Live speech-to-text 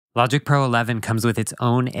Logic Pro 11 comes with its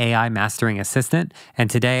own AI mastering assistant, and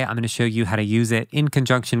today I'm going to show you how to use it in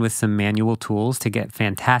conjunction with some manual tools to get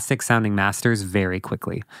fantastic sounding masters very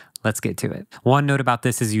quickly. Let's get to it. One note about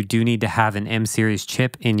this is you do need to have an M series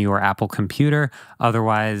chip in your Apple computer,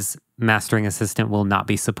 otherwise Mastering Assistant will not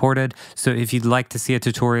be supported. So if you'd like to see a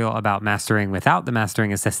tutorial about mastering without the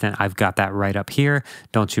Mastering Assistant, I've got that right up here.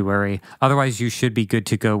 Don't you worry. Otherwise, you should be good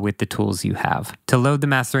to go with the tools you have. To load the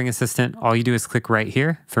Mastering Assistant, all you do is click right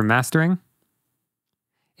here for mastering,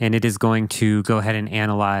 and it is going to go ahead and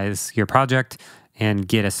analyze your project and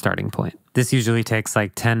get a starting point. This usually takes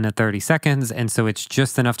like 10 to 30 seconds, and so it's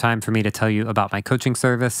just enough time for me to tell you about my coaching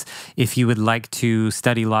service. If you would like to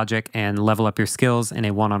study Logic and level up your skills in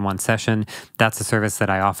a one-on-one session, that's a service that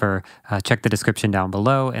I offer. Check the description down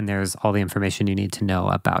below, and there's all the information you need to know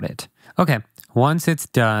about it. Okay, once it's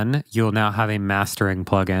done, you'll now have a mastering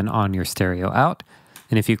plugin on your stereo out,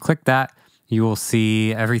 and if you click that, you will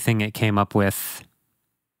see everything it came up with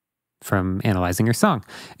from analyzing your song.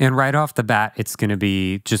 And right off the bat, it's going to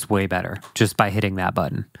be just way better just by hitting that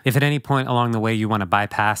button. If at any point along the way you want to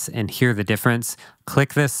bypass and hear the difference,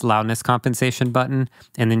 click this loudness compensation button,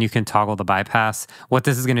 and then you can toggle the bypass. What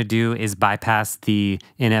this is going to do is bypass the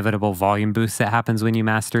inevitable volume boost that happens when you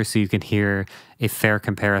master, so you can hear a fair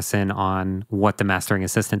comparison on what the mastering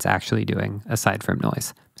assistant's actually doing aside from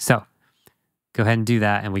noise. So go ahead and do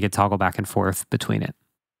that, and we can toggle back and forth between it.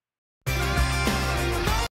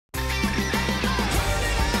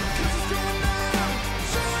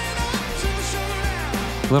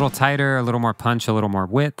 A little tighter, a little more punch, a little more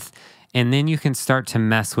width, and then you can start to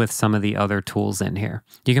mess with some of the other tools in here.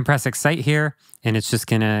 You can press Excite here, and it's just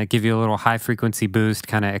gonna give you a little high frequency boost,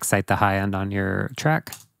 kind of excite the high end on your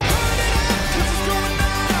track.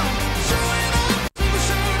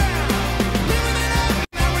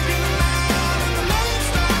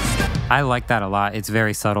 I like that a lot. It's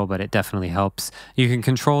very subtle, but it definitely helps. You can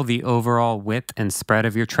control the overall width and spread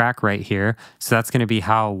of your track right here. So that's going to be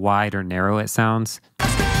how wide or narrow it sounds.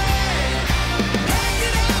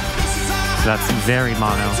 So that's very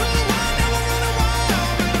mono.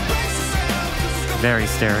 Very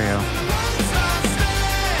stereo.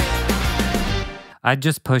 I'd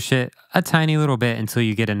just push it a tiny little bit until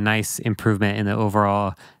you get a nice improvement in the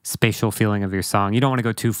overall spatial feeling of your song. You don't want to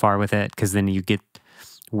go too far with it because then you get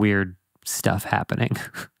weird stuff happening.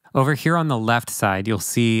 Over here on the left side, you'll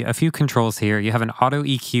see a few controls here. You have an auto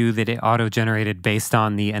EQ that it auto-generated based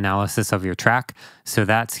on the analysis of your track. So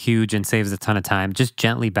that's huge and saves a ton of time. Just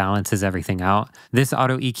gently balances everything out. This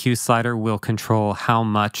auto EQ slider will control how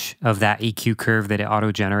much of that EQ curve that it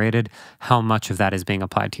auto-generated, how much of that is being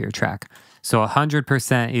applied to your track. So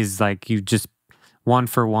 100% is like you just one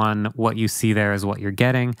for one, what you see there is what you're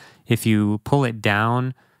getting. If you pull it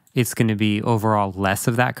down, it's going to be overall less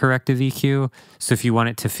of that corrective EQ. So if you want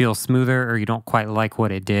it to feel smoother or you don't quite like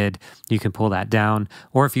what it did, you can pull that down.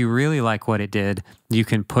 Or if you really like what it did, you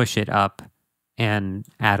can push it up and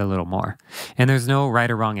add a little more. And there's no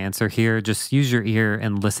right or wrong answer here. Just use your ear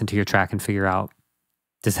and listen to your track and figure out,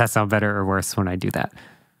 does that sound better or worse when I do that?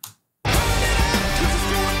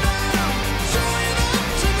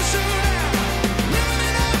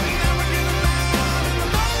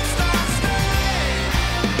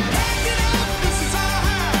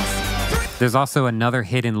 There's also another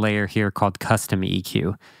hidden layer here called custom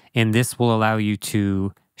EQ, and this will allow you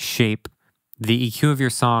to shape the EQ of your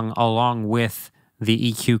song along with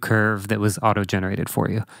the EQ curve that was auto-generated for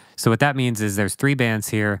you. So what that means is there's 3 bands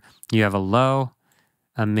here. You have a low,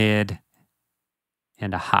 a mid,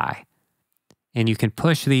 and a high. And you can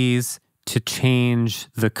push these to change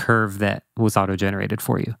the curve that was auto-generated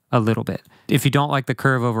for you a little bit. If you don't like the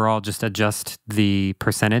curve overall, just adjust the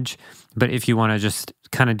percentage. But if you want to just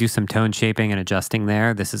kind of do some tone shaping and adjusting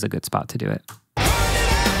there, this is a good spot to do it.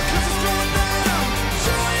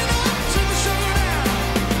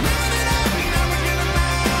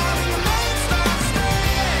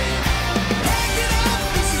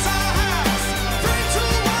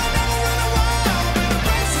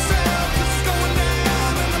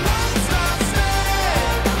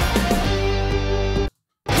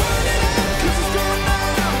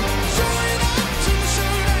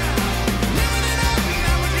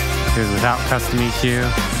 Here's without custom EQ.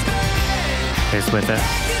 Here's with it.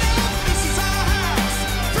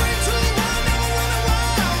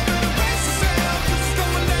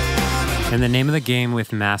 And the name of the game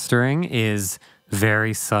with mastering is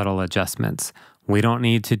very subtle adjustments. We don't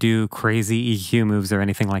need to do crazy EQ moves or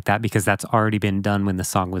anything like that because that's already been done when the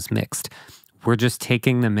song was mixed. We're just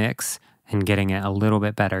taking the mix and getting it a little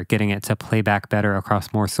bit better, getting it to play back better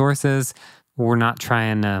across more sources. We're not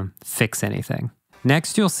trying to fix anything.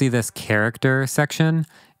 Next, you'll see this character section,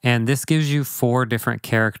 And this gives you 4 different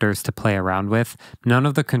characters to play around with. None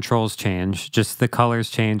of the controls change, just the colors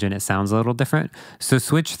change and it sounds a little different. So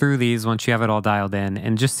switch through these once you have it all dialed in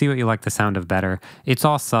and just see what you like the sound of better. It's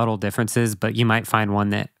all subtle differences, but you might find one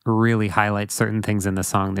that really highlights certain things in the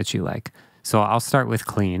song that you like. So I'll start with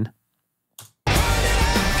clean.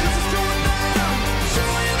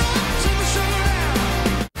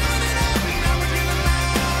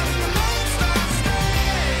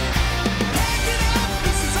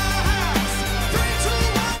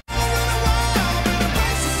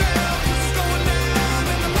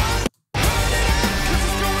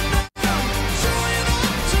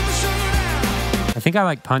 I think I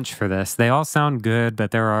like punch for this. They all sound good,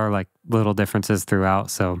 but there are like little differences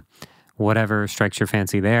throughout. So whatever strikes your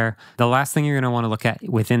fancy there. The last thing you're going to want to look at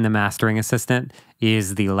within the mastering assistant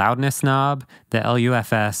is the loudness knob, the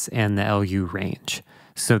LUFS, and the LU range.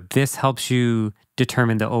 So this helps you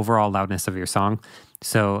determine the overall loudness of your song.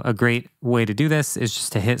 So a great way to do this is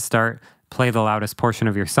just to hit start, play the loudest portion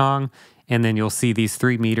of your song, and then you'll see these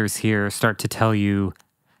 3 meters here start to tell you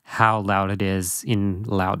how loud it is in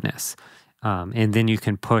loudness. And then you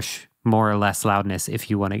can push more or less loudness if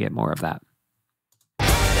you want to get more of that.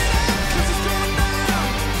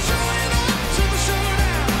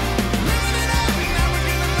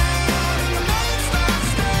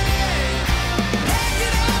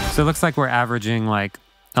 So it looks like we're averaging like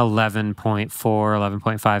 11.4,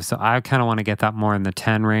 11.5. So I kind of want to get that more in the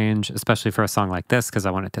 10 range, especially for a song like this, because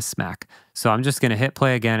I want it to smack. So I'm just going to hit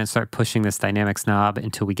play again and start pushing this dynamics knob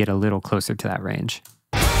until we get a little closer to that range.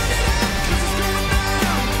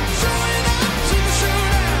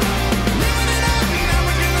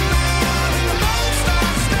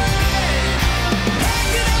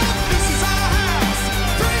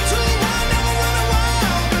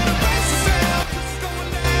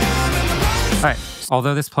 All right,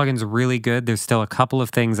 although this plugin's really good, there's still a couple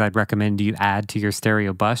of things I'd recommend you add to your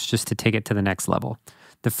stereo bus just to take it to the next level.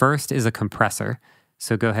 The first is a compressor.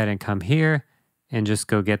 So go ahead and come here and just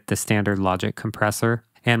go get the standard Logic compressor.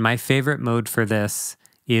 And my favorite mode for this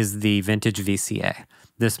is the vintage VCA.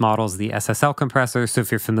 This model is the SSL compressor, so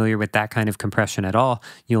if you're familiar with that kind of compression at all,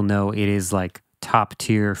 you'll know it is like top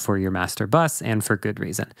tier for your master bus and for good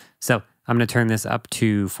reason. So I'm going to turn this up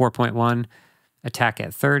to 4.1, attack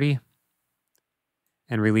at 30,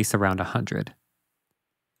 and release around 100.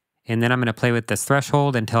 And then I'm going to play with this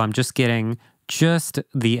threshold until I'm just getting just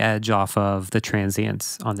the edge off of the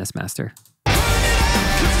transients on this master.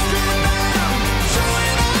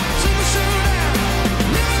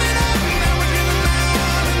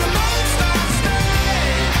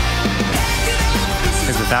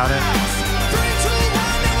 Because without it,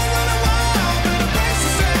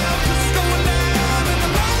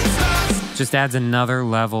 just adds another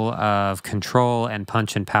level of control and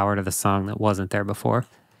punch and power to the song that wasn't there before.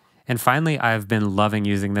 And finally, I've been loving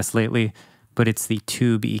using this lately, but it's the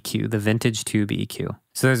tube EQ, the vintage tube EQ.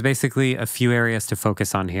 So there's basically a few areas to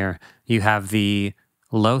focus on here. You have the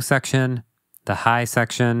low section, the high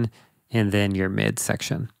section, and then your mid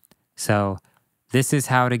section. So this is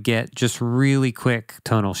how to get just really quick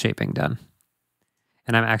tonal shaping done.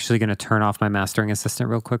 And I'm actually going to turn off my mastering assistant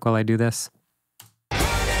real quick while I do this.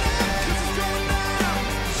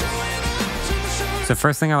 So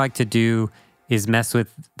first thing I like to do is mess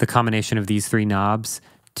with the combination of these 3 knobs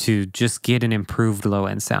to just get an improved low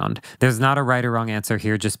end sound. There's not a right or wrong answer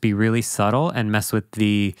here. Just be really subtle and mess with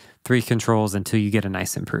the 3 controls until you get a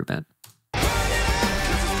nice improvement.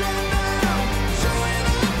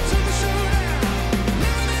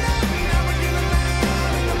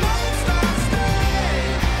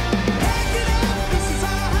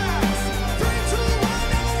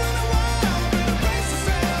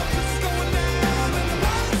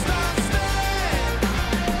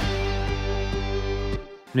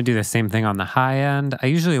 I'm going to do the same thing on the high end. I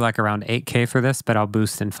usually like around 8K for this, but I'll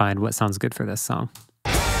boost and find what sounds good for this song.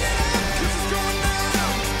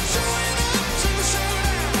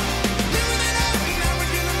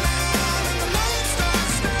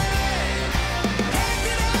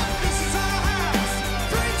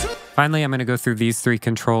 Finally, I'm going to go through these 3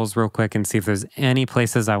 controls real quick and see if there's any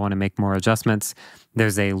places I want to make more adjustments.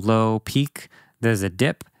 There's a low peak, there's a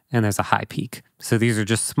dip, and there's a high peak. So these are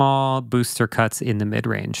just small booster cuts in the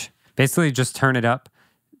mid-range. Basically just turn it up,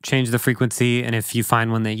 change the frequency, and if you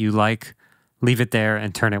find one that you like, leave it there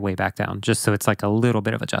and turn it way back down, just so it's like a little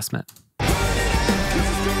bit of adjustment.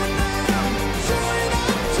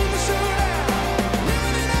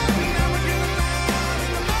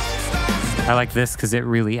 I like this because it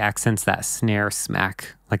really accents that snare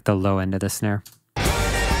smack, like the low end of the snare.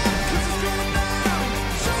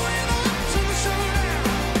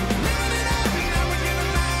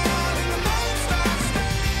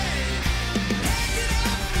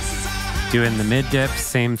 Doing the mid dip,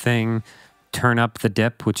 same thing. Turn up the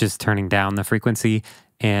dip, which is turning down the frequency,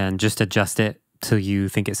 and just adjust it till you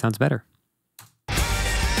think it sounds better.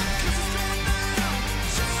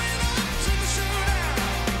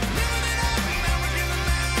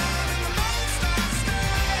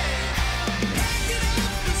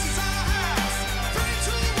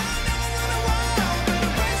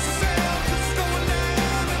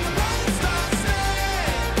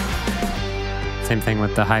 Same thing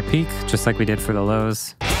with the high peak, just like we did for the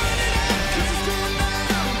lows.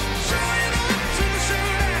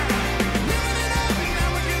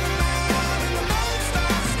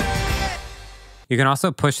 You can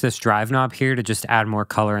also push this drive knob here to just add more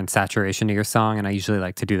color and saturation to your song, and I usually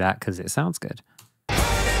like to do that because it sounds good.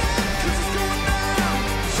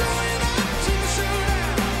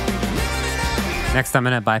 Next, I'm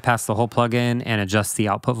going to bypass the whole plugin and adjust the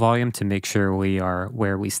output volume to make sure we are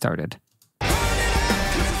where we started.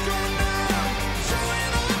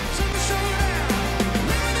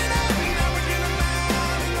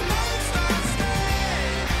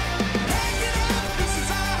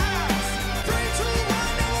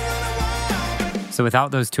 So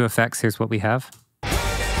without those two effects, here's what we have.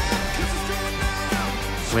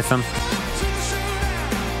 With them.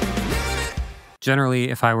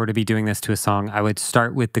 Generally, if I were to be doing this to a song, I would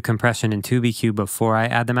start with the compression and 2BQ before I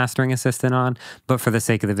add the mastering assistant on. But for the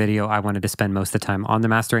sake of the video, I wanted to spend most of the time on the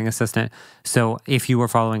mastering assistant. So if you were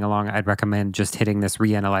following along, I'd recommend just hitting this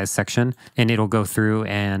Reanalyze section, and it'll go through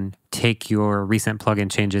and take your recent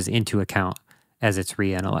plugin changes into account as it's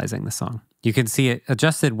reanalyzing the song. You can see it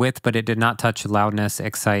adjusted width, but it did not touch loudness,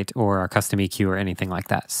 excite, or our custom EQ or anything like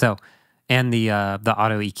that. So, and the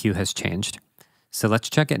auto EQ has changed. So let's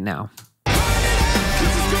check it now.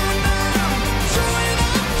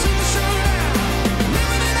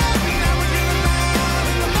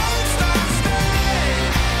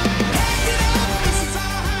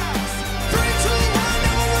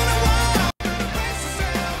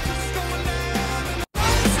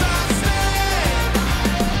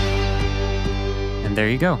 And there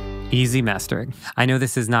you go. Easy mastering. I know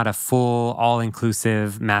this is not a full,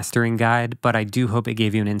 all-inclusive mastering guide, but I do hope it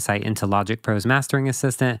gave you an insight into Logic Pro's mastering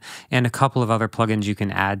assistant and a couple of other plugins you can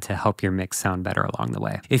add to help your mix sound better along the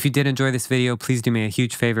way. If you did enjoy this video, please do me a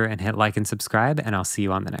huge favor and hit like and subscribe, and I'll see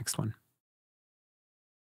you on the next one.